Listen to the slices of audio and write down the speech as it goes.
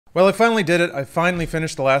Well, I finally did it. I finally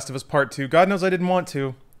finished The Last of Us Part 2. God knows I didn't want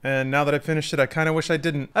to. And now that I finished it, I kind of wish I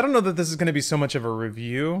didn't. I don't know that this is going to be so much of a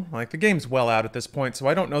review. Like, the game's well out at this point, so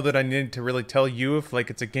I don't know that I need to really tell you if, like,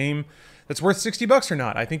 it's a game that's worth 60 bucks or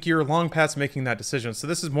not. I think you're long past making that decision. So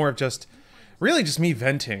this is more of just, really just me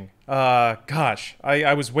venting. Gosh,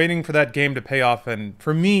 I was waiting for that game to pay off, and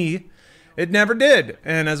for me, it never did.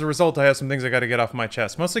 And as a result, I have some things I got to get off my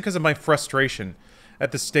chest, mostly because of my frustration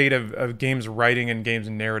at the state of games writing and games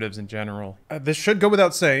and narratives in general. This should go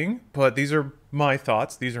without saying, but these are my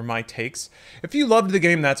thoughts. These are my takes. If you loved the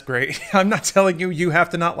game, that's great. I'm not telling you you have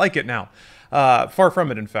to not like it now. Far from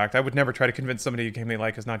it, in fact. I would never try to convince somebody a game they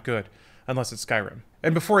like is not good, unless it's Skyrim.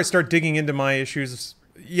 And before I start digging into my issues,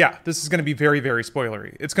 yeah, this is going to be very, very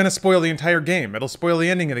spoilery. It's going to spoil the entire game. It'll spoil the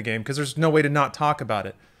ending of the game, because there's no way to not talk about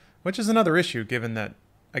it. Which is another issue, given that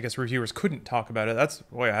I guess reviewers couldn't talk about it. That's,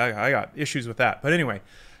 boy, I got issues with that. But anyway,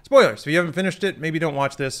 spoilers. If you haven't finished it, maybe don't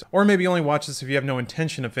watch this. Or maybe only watch this if you have no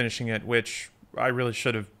intention of finishing it, which I really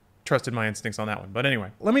should have trusted my instincts on that one. But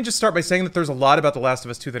anyway, let me just start by saying that there's a lot about The Last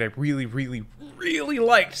of Us 2 that I really, really, really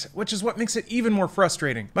liked, which is what makes it even more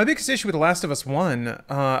frustrating. My biggest issue with The Last of Us 1,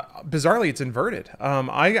 bizarrely, it's inverted.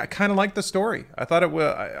 I kind of liked the story. I thought it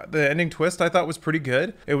was, the ending twist I thought was pretty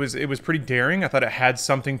good. It was pretty daring. I thought it had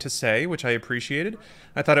something to say, which I appreciated.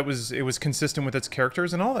 I thought it was consistent with its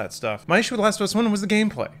characters and all that stuff. My issue with The Last of Us 1 was the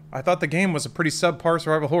gameplay. I thought the game was a pretty subpar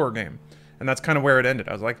survival horror game. And that's kind of where it ended.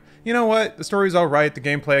 I was like, you know what? The story's all right. The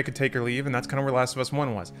gameplay I could take or leave, and that's kind of where Last of Us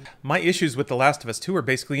 1 was. My issues with The Last of Us 2 are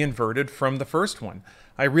basically inverted from the first one.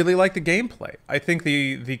 I really like the gameplay. I think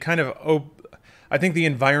I think the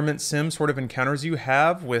environment sim sort of encounters you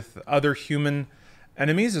have with other human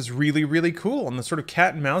enemies is really, really cool. And the sort of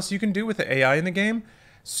cat and mouse you can do with the AI in the game,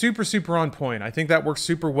 super, super on point. I think that works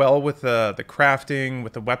super well with the crafting,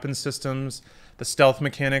 with the weapon systems, the stealth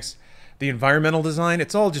mechanics. The environmental design,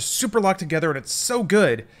 it's all just super locked together and it's so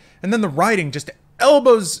good. And then the writing just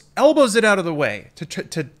elbows it out of the way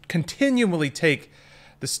to continually take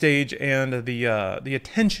the stage and the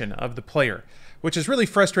attention of the player, which is really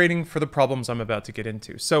frustrating for the problems I'm about to get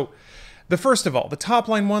into. So, first of all, the top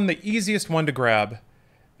line one, the easiest one to grab.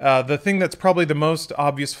 The thing that's probably the most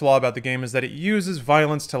obvious flaw about the game is that it uses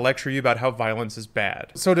violence to lecture you about how violence is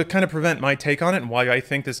bad. So to kind of prevent my take on it and why I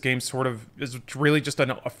think this game sort of is really just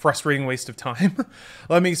a frustrating waste of time,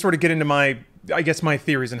 let me sort of get into my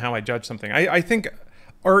theories and how I judge something. I think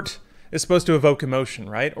art is supposed to evoke emotion,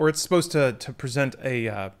 right? Or it's supposed to present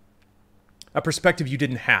a perspective you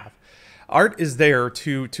didn't have. Art is there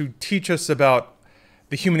to teach us about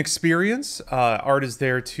the human experience. Art is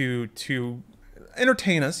there to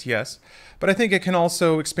entertain us, yes, but I think it can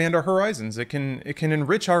also expand our horizons. It can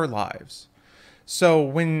enrich our lives. So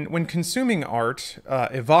when consuming art,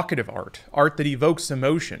 evocative art that evokes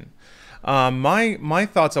emotion, my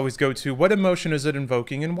thoughts always go to what emotion is it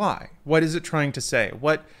invoking and why? What is it trying to say?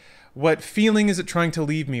 What feeling is it trying to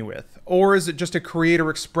leave me with? Or is it just a creator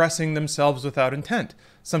expressing themselves without intent?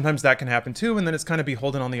 Sometimes that can happen too, and then it's kind of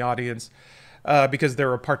beholden on the audience because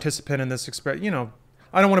they're a participant in this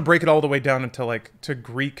I don't want to break it all the way down into to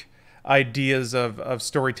Greek ideas of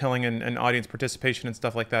storytelling and audience participation and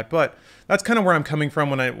stuff like that, but that's kind of where I'm coming from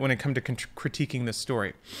when it comes to critiquing this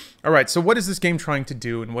story. All right, so what is this game trying to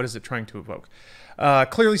do, and what is it trying to evoke?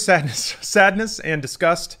 Clearly sadness and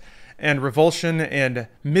disgust and revulsion and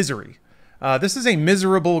misery. This is a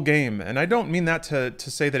miserable game, and I don't mean that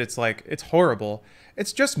to say that it's horrible.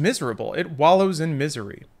 It's just miserable. It wallows in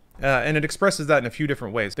misery. And it expresses that in a few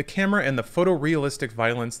different ways. The camera and the photorealistic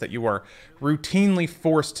violence that you are routinely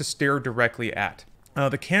forced to stare directly at.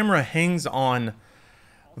 The camera hangs on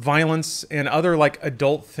violence and other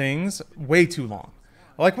adult things way too long.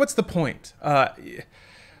 What's the point?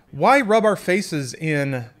 Why rub our faces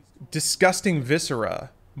in disgusting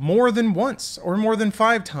viscera more than once or more than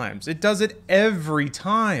 5 times? It does it every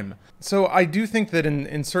time. So I do think that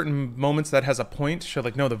in certain moments that has a point.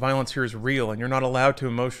 No, the violence here is real and you're not allowed to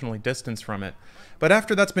emotionally distance from it. But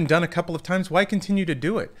after that's been done a couple of times, why continue to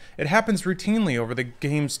do it? It happens routinely over the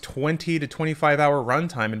game's 20 to 25 hour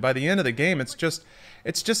runtime, and by the end of the game, it's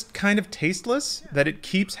just kind of tasteless that it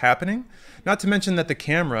keeps happening. Not to mention that the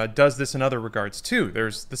camera does this in other regards too.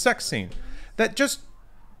 There's the sex scene.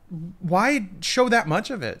 Why show that much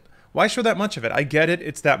of it? Why show that much of it? I get it.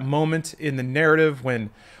 It's that moment in the narrative when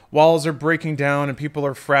walls are breaking down and people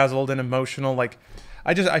are frazzled and emotional.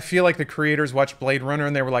 I feel like the creators watched Blade Runner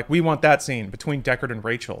and they were like, we want that scene between Deckard and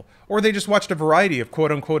Rachel. Or they just watched a variety of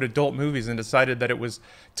quote-unquote adult movies and decided that it was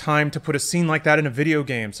time to put a scene like that in a video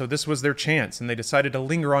game, so this was their chance, and they decided to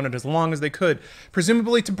linger on it as long as they could,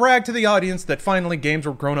 presumably to brag to the audience that finally games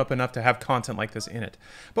were grown up enough to have content like this in it.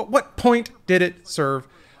 But what point did it serve?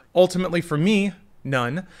 Ultimately, for me,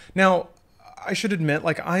 none. Now, I should admit,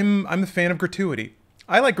 like, I'm a fan of gratuity.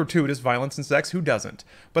 I like gratuitous violence and sex. Who doesn't?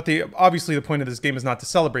 But obviously the point of this game is not to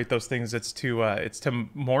celebrate those things. It's to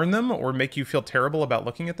mourn them or make you feel terrible about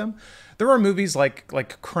looking at them. There are movies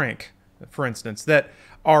like Crank, for instance, that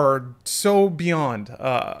are so beyond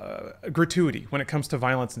gratuity when it comes to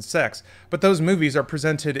violence and sex. But those movies are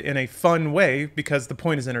presented in a fun way because the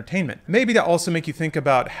point is entertainment. Maybe to also make you think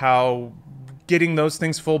about how getting those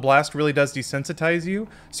things full blast really does desensitize you.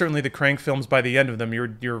 Certainly the Crank films, by the end of them,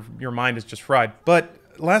 your mind is just fried. But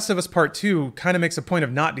Last of Us Part 2 kind of makes a point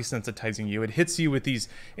of not desensitizing you. It hits you with these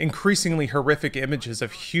increasingly horrific images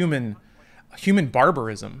of human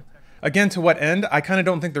barbarism. Again, to what end? I kind of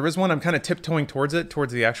don't think there is one. I'm kind of tiptoeing towards it,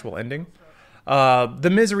 towards the actual ending.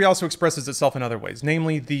 The misery also expresses itself in other ways,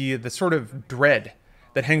 namely the sort of dread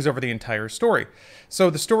that hangs over the entire story. So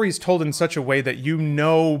the story is told in such a way that you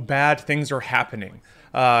know bad things are happening.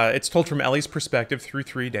 It's told from Ellie's perspective through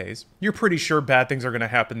 3 days. You're pretty sure bad things are going to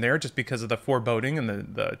happen there just because of the foreboding and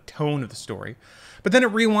the tone of the story. But then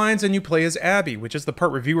it rewinds and you play as Abby, which is the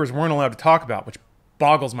part reviewers weren't allowed to talk about, which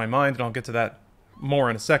boggles my mind, and I'll get to that more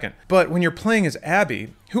in a second. But when you're playing as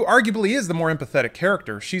Abby, who arguably is the more empathetic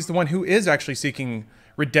character, she's the one who is actually seeking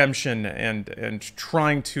redemption and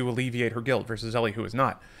trying to alleviate her guilt versus Ellie, who is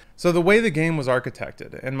not. So the way the game was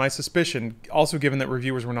architected, and my suspicion, also given that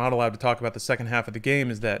reviewers were not allowed to talk about the second half of the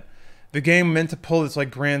game, is that the game meant to pull this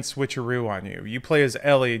like grand switcheroo on you. You play as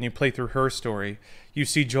Ellie and you play through her story. You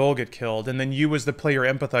see Joel get killed, and then you as the player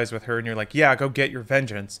empathize with her and you're like, yeah, go get your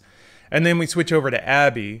vengeance. And then we switch over to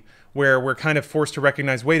Abby, where we're kind of forced to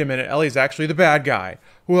recognize, wait a minute, Ellie's actually the bad guy.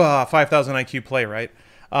 Whoa, 5,000 IQ play, right?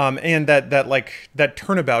 And that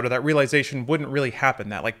turnabout or that realization wouldn't really happen,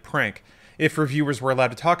 that like prank, if reviewers were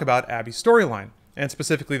allowed to talk about Abby's storyline, and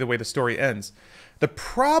specifically the way the story ends. The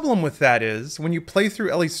problem with that is, when you play through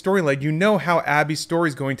Ellie's storyline, you know how Abby's story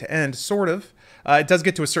is going to end, sort of. It does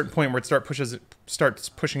get to a certain point where it starts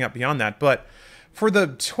pushing up beyond that, but for the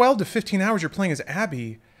 12 to 15 hours you're playing as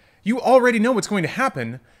Abby, you already know what's going to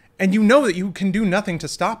happen, and you know that you can do nothing to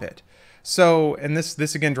stop it. So, and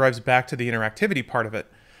this again drives back to the interactivity part of it.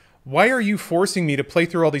 Why are you forcing me to play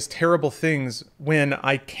through all these terrible things when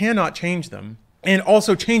I cannot change them? And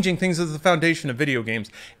also changing things is the foundation of video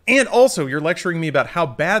games. And also you're lecturing me about how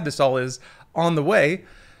bad this all is on the way,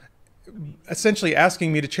 essentially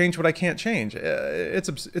asking me to change what I can't change. It's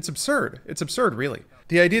absurd. It's absurd, really.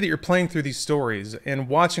 The idea that you're playing through these stories and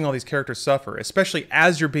watching all these characters suffer, especially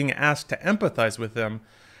as you're being asked to empathize with them,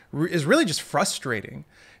 is really just frustrating.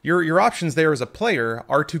 Your options there as a player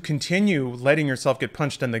are to continue letting yourself get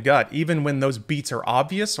punched in the gut, even when those beats are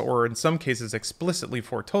obvious or in some cases explicitly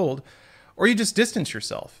foretold, or you just distance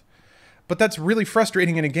yourself. But that's really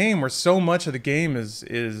frustrating in a game where so much of the game is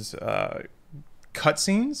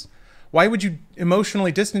cutscenes. Why would you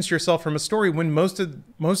emotionally distance yourself from a story when most of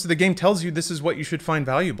the game tells you this is what you should find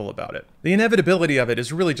valuable about it? The inevitability of it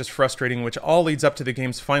is really just frustrating, which all leads up to the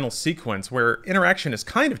game's final sequence, where interaction is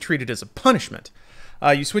kind of treated as a punishment.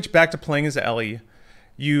 You switch back to playing as Ellie.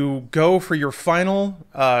 You go for your final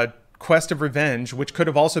quest of revenge, which could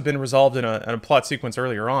have also been resolved in a plot sequence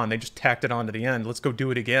earlier on. They just tacked it on to the end. Let's go do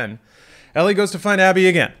it again. Ellie goes to find Abby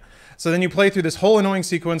again. So then you play through this whole annoying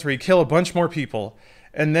sequence where you kill a bunch more people.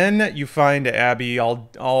 And then you find Abby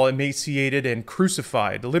all emaciated and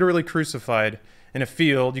crucified, literally crucified in a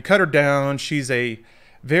field. You cut her down. She's in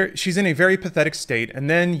a very pathetic state. And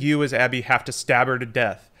then you as Abby have to stab her to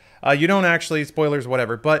death. You don't actually, spoilers,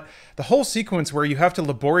 whatever, but the whole sequence where you have to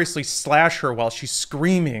laboriously slash her while she's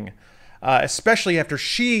screaming, especially after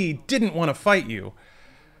she didn't want to fight you.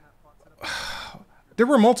 There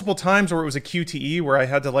were multiple times where it was a QTE where I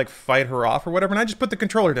had to like fight her off or whatever, and I just put the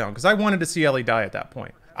controller down because I wanted to see Ellie die at that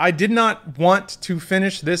point. I did not want to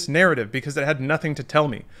finish this narrative because it had nothing to tell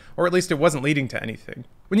me, or at least it wasn't leading to anything.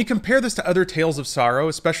 When you compare this to other tales of sorrow,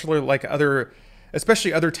 especially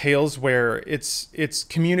other tales where it's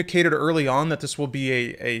communicated early on that this will be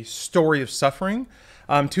a story of suffering.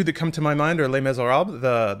 Two that come to my mind are Les Miserables,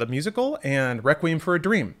 the musical, and Requiem for a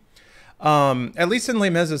Dream. At least in Les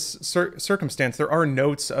Mis' circumstance, there are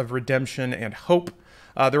notes of redemption and hope.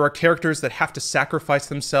 There are characters that have to sacrifice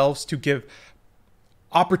themselves to give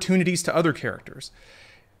opportunities to other characters.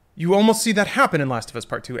 You almost see that happen in Last of Us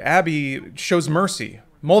Part 2. Abby shows mercy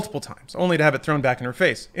multiple times, only to have it thrown back in her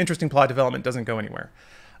face. Interesting plot development, doesn't go anywhere.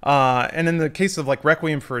 And in the case of like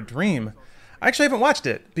Requiem for a Dream, I actually haven't watched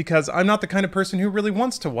it because I'm not the kind of person who really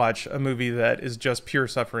wants to watch a movie that is just pure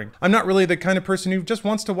suffering. I'm not really the kind of person who just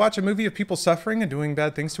wants to watch a movie of people suffering and doing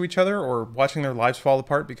bad things to each other or watching their lives fall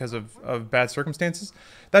apart because of bad circumstances.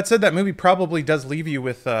 That said, that movie probably does leave you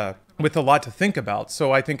with a lot to think about.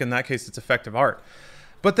 So I think in that case, it's effective art.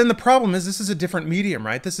 But then the problem is this is a different medium,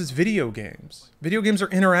 right? This is video games. Video games are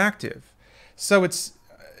interactive. So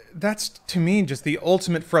that's to me just the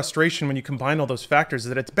ultimate frustration when you combine all those factors,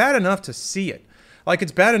 that it's bad enough to see it. Like,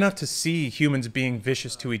 it's bad enough to see humans being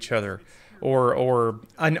vicious to each other, or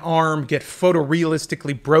an arm get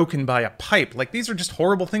photorealistically broken by a pipe. Like, these are just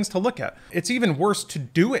horrible things to look at. It's even worse to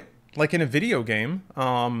do it, like in a video game.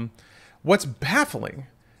 What's baffling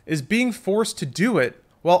is being forced to do it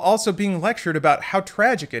while also being lectured about how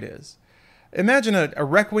tragic it is. Imagine a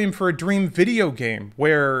Requiem for a Dream video game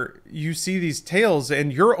where you see these tales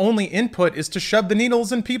and your only input is to shove the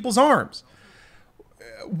needles in people's arms.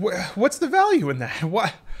 What's the value in that?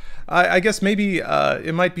 What? I guess maybe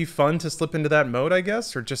it might be fun to slip into that mode, I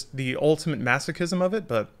guess, or just the ultimate masochism of it,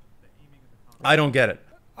 but I don't get it.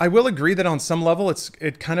 I will agree that on some level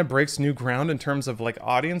it kind of breaks new ground in terms of like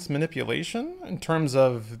audience manipulation, in terms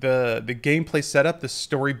of the gameplay setup, the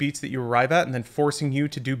story beats that you arrive at, and then forcing you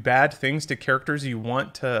to do bad things to characters you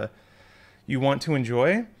want to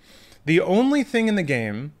enjoy. The only thing in the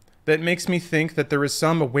game that makes me think that there is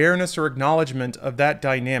some awareness or acknowledgement of that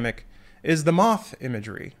dynamic is the moth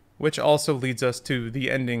imagery, which also leads us to the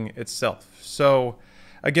ending itself. So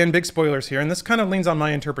again, big spoilers here, and this kind of leans on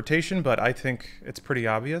my interpretation, but I think it's pretty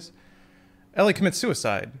obvious. Ellie commits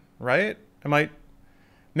suicide, right?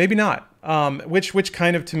 Maybe not. Which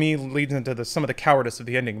kind of, to me, leads into some of the cowardice of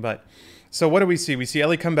the ending. But so what do we see? We see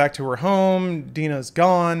Ellie come back to her home. Dina's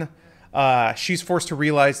gone. She's forced to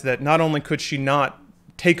realize that not only could she not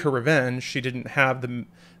take her revenge, she didn't have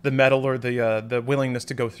the mettle or the willingness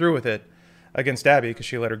to go through with it against Abby because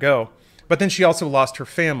she let her go. But then she also lost her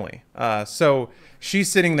family. So she's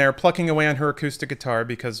sitting there plucking away on her acoustic guitar,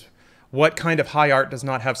 because what kind of high art does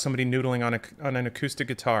not have somebody noodling on an acoustic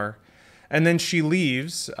guitar? And then she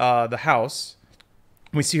leaves the house.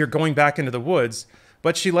 We see her going back into the woods,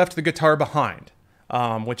 but she left the guitar behind,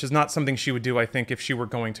 which is not something she would do, I think, if she were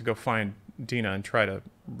going to go find Dina and try to,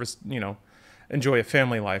 enjoy a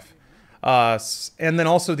family life. And then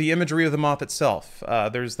also the imagery of the moth itself.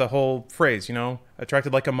 There's the whole phrase,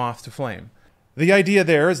 attracted like a moth to flame. The idea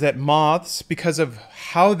there is that moths, because of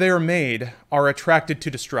how they're made, are attracted to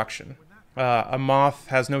destruction. A moth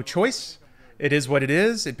has no choice. It is what it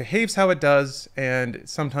is. It behaves how it does, and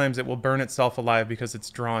sometimes it will burn itself alive because it's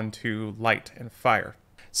drawn to light and fire.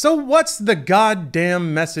 So what's the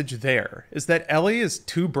goddamn message there? Is that Ellie is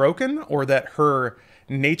too broken, or that her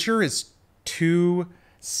nature is too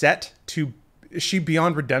set to... Is she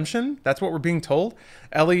beyond redemption? That's what we're being told.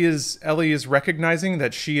 Ellie is recognizing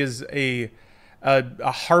that she is a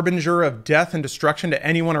harbinger of death and destruction to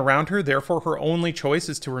anyone around her. Therefore, her only choice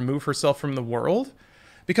is to remove herself from the world.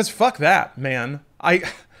 Because fuck that, man.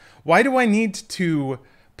 Why do I need to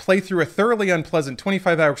play through a thoroughly unpleasant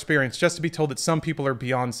 25-hour experience just to be told that some people are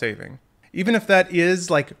beyond saving? Even if that is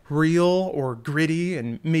like real or gritty,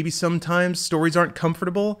 and maybe sometimes stories aren't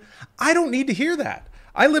comfortable, I don't need to hear that.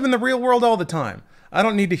 I live in the real world all the time. I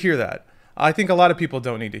don't need to hear that. I think a lot of people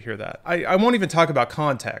don't need to hear that. I won't even talk about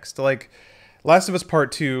context. Like, Last of Us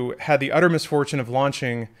Part 2 had the utter misfortune of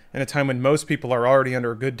launching in a time when most people are already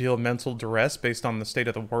under a good deal of mental duress based on the state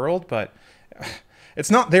of the world, but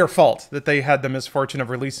it's not their fault that they had the misfortune of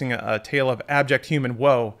releasing a tale of abject human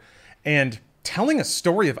woe and telling a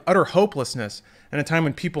story of utter hopelessness in a time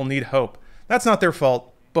when people need hope. That's not their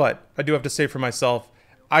fault, but I do have to say for myself,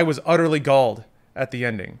 I was utterly galled at the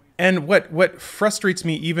ending. And what frustrates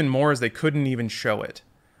me even more is they couldn't even show it.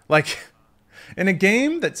 Like, in a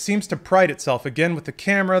game that seems to pride itself, again with the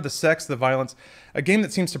camera, the sex, the violence, a game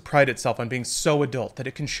that seems to pride itself on being so adult that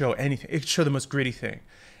it can show anything, it can show the most gritty thing.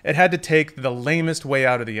 It had to take the lamest way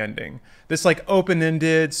out of the ending. This like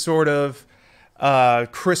open-ended sort of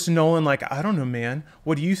Chris Nolan, like, I don't know, man,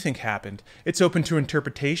 what do you think happened? It's open to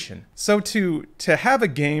interpretation. So to have a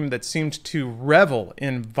game that seemed to revel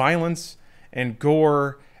in violence and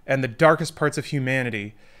gore and the darkest parts of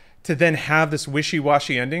humanity, to then have this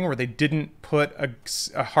wishy-washy ending where they didn't put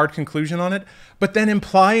a hard conclusion on it, but then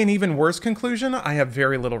imply an even worse conclusion, I have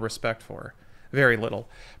very little respect for. Very little.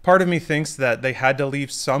 Part of me thinks that they had to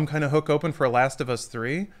leave some kind of hook open for Last of Us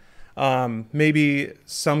 3. Maybe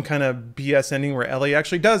some kind of BS ending where Ellie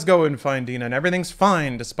actually does go and find Dina and everything's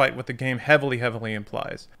fine despite what the game heavily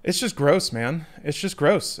implies. It's just gross, man. It's just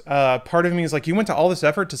gross. Part of me is like, you went to all this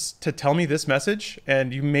effort to tell me this message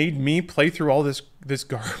and you made me play through all this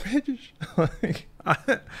garbage? Like,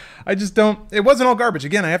 I just don't... It wasn't all garbage.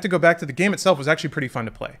 Again, I have to go back to the game itself was actually pretty fun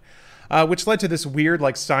to play. Which led to this weird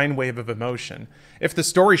like sine wave of emotion. If the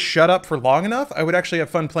story shut up for long enough, I would actually have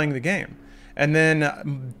fun playing the game. And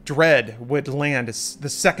then dread would land the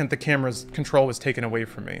second the camera's control was taken away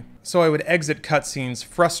from me. So I would exit cutscenes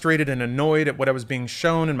frustrated and annoyed at what I was being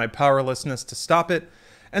shown and my powerlessness to stop it.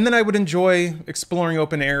 And then I would enjoy exploring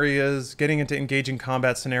open areas, getting into engaging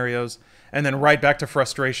combat scenarios, and then right back to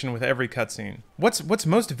frustration with every cutscene. What's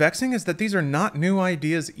most vexing is that these are not new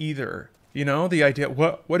ideas either. You know, the idea,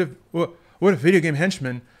 what if video game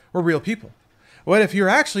henchmen were real people? What if you're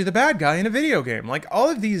actually the bad guy in a video game? Like, all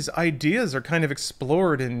of these ideas are kind of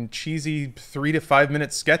explored in cheesy 3 to 5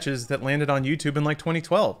 minute sketches that landed on YouTube in like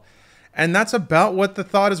 2012. And that's about what the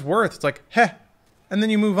thought is worth. It's like, heh, and then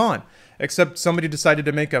you move on. Except somebody decided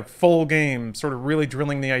to make a full game, sort of really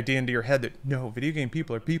drilling the idea into your head that, no, video game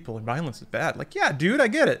people are people and violence is bad. Like, yeah, dude, I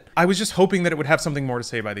get it. I was just hoping that it would have something more to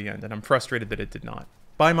say by the end, and I'm frustrated that it did not.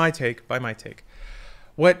 By my take.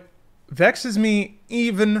 What vexes me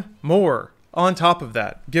even more, on top of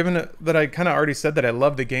that, given that I kind of already said that I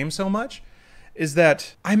love the game so much, is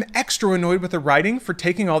that I'm extra annoyed with the writing for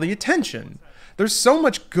taking all the attention. There's so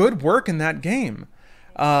much good work in that game.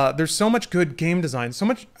 There's so much good game design, so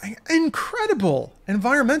much incredible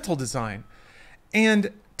environmental design.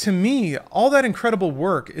 And to me, all that incredible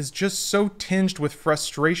work is just so tinged with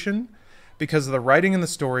frustration because of the writing and the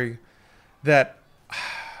story that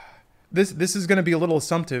this is going to be a little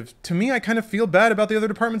assumptive. To me, I kind of feel bad about the other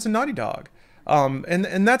departments in Naughty Dog.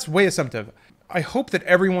 And that's way assumptive. I hope that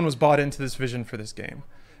everyone was bought into this vision for this game,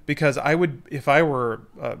 because I would, if I were,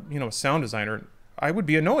 a sound designer, I would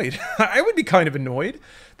be annoyed. I would be kind of annoyed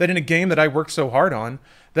that in a game that I worked so hard on,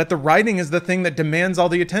 that the writing is the thing that demands all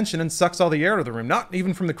the attention and sucks all the air out of the room. Not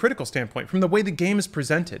even from the critical standpoint, from the way the game is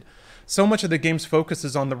presented. So much of the game's focus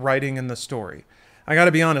is on the writing and the story. I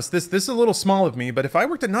gotta be honest, this is a little small of me, but if I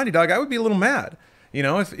worked at Naughty Dog, I would be a little mad. You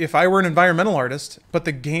know, if I were an environmental artist, but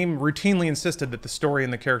the game routinely insisted that the story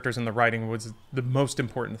and the characters and the writing was the most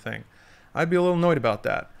important thing, I'd be a little annoyed about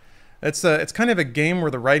that. It's kind of a game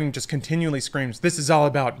where the writing just continually screams, this is all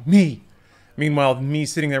about me. Meanwhile, me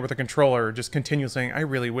sitting there with a controller just continually saying, I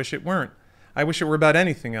really wish it weren't. I wish it were about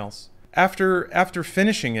anything else. After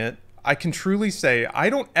finishing it, I can truly say, I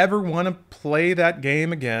don't ever want to play that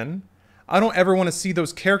game again. I don't ever want to see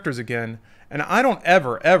those characters again. And I don't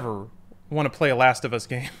ever want to play a Last of Us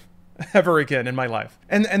game ever again in my life.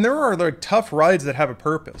 And there are like tough rides that have a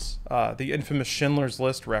purpose. The infamous Schindler's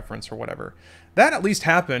List reference or whatever. That at least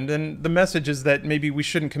happened, and the message is that maybe we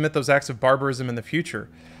shouldn't commit those acts of barbarism in the future.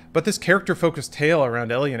 But this character-focused tale around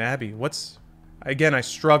Ellie and Abby, again, I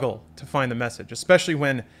struggle to find the message, especially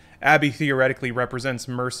when Abby theoretically represents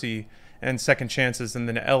mercy and second chances, and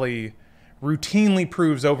then Ellie routinely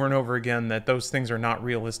proves over and over again that those things are not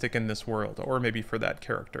realistic in this world, or maybe for that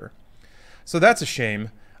character. So that's a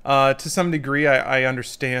shame. To some degree, I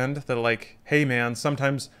understand that, like, hey man,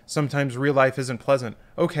 sometimes real life isn't pleasant.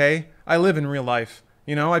 Okay, I live in real life.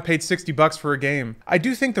 You know, I paid $60 for a game. I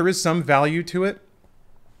do think there is some value to it.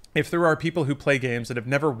 If there are people who play games that have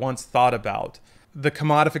never once thought about the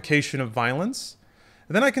commodification of violence,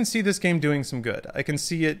 then I can see this game doing some good. I can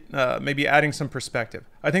see it maybe adding some perspective.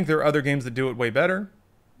 I think there are other games that do it way better,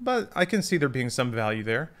 but I can see there being some value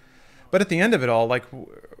there. But at the end of it all, like,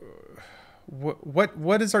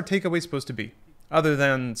 what is our takeaway supposed to be, other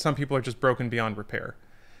than some people are just broken beyond repair?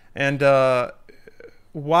 And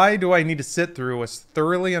why do I need to sit through a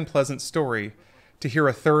thoroughly unpleasant story to hear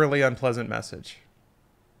a thoroughly unpleasant message?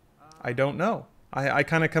 I don't know. I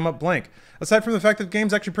kind of come up blank. Aside from the fact that the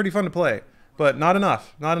game's actually pretty fun to play, but not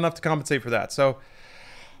enough to compensate for that. So,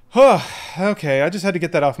 okay, I just had to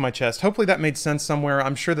get that off my chest. Hopefully that made sense somewhere.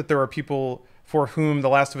 I'm sure that there are people for whom The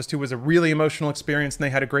Last of Us 2 was a really emotional experience and they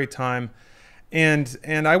had a great time. And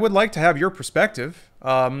I would like to have your perspective.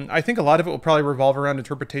 I think a lot of it will probably revolve around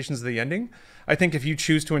interpretations of the ending. I think if you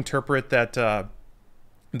choose to interpret that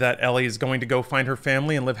that Ellie is going to go find her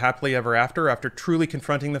family and live happily ever after truly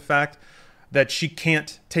confronting the fact that she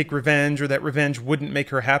can't take revenge or that revenge wouldn't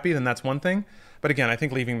make her happy, then that's one thing. But again, I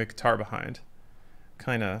think leaving the guitar behind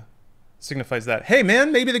kind of signifies that, hey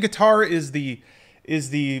man, maybe the guitar is the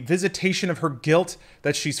visitation of her guilt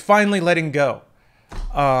that she's finally letting go.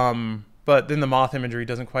 But then the moth imagery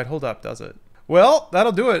doesn't quite hold up, does it? Well,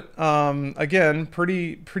 that'll do it. Again,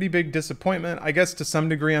 pretty big disappointment. I guess to some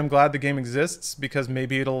degree I'm glad the game exists, because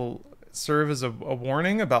maybe it'll serve as a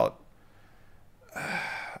warning about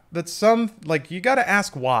that some, like, you got to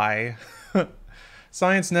ask why.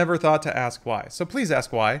 Science never thought to ask why. So please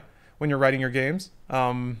ask why when you're writing your games.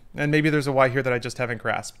 And maybe there's a why here that I just haven't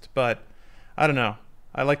grasped, but I don't know.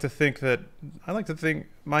 I like to think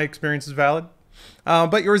my experience is valid,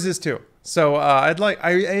 but yours is too. So I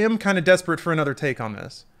am kind of desperate for another take on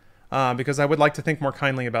this, because I would like to think more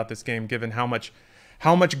kindly about this game, given how much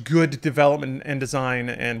good development and design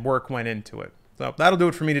and work went into it. So that'll do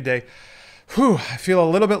it for me today. Whew, I feel a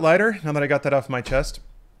little bit lighter now that I got that off my chest.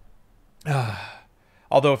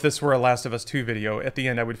 Although if this were a Last of Us 2 video, at the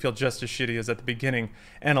end I would feel just as shitty as at the beginning,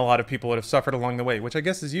 and a lot of people would have suffered along the way, which I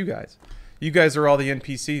guess is you guys. You guys are all the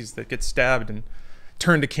NPCs that get stabbed and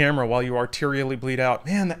turned to camera while you arterially bleed out.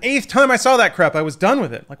 Man, the 8th time I saw that crap, I was done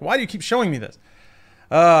with it. Like, why do you keep showing me this?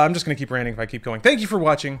 I'm just going to keep ranting if I keep going. Thank you for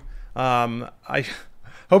watching. I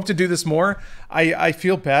hope to do this more. I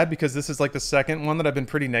feel bad because this is like the second one that I've been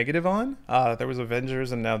pretty negative on. There was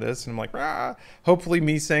Avengers and now this, and I'm like, rah. Hopefully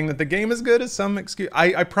me saying that the game is good is some excuse.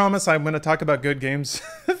 I promise I'm going to talk about good games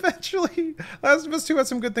eventually. Last of Us 2 has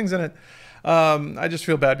some good things in it. I just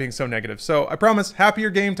feel bad being so negative. So I promise happier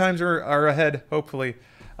game times are ahead, hopefully.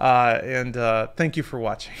 And thank you for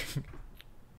watching.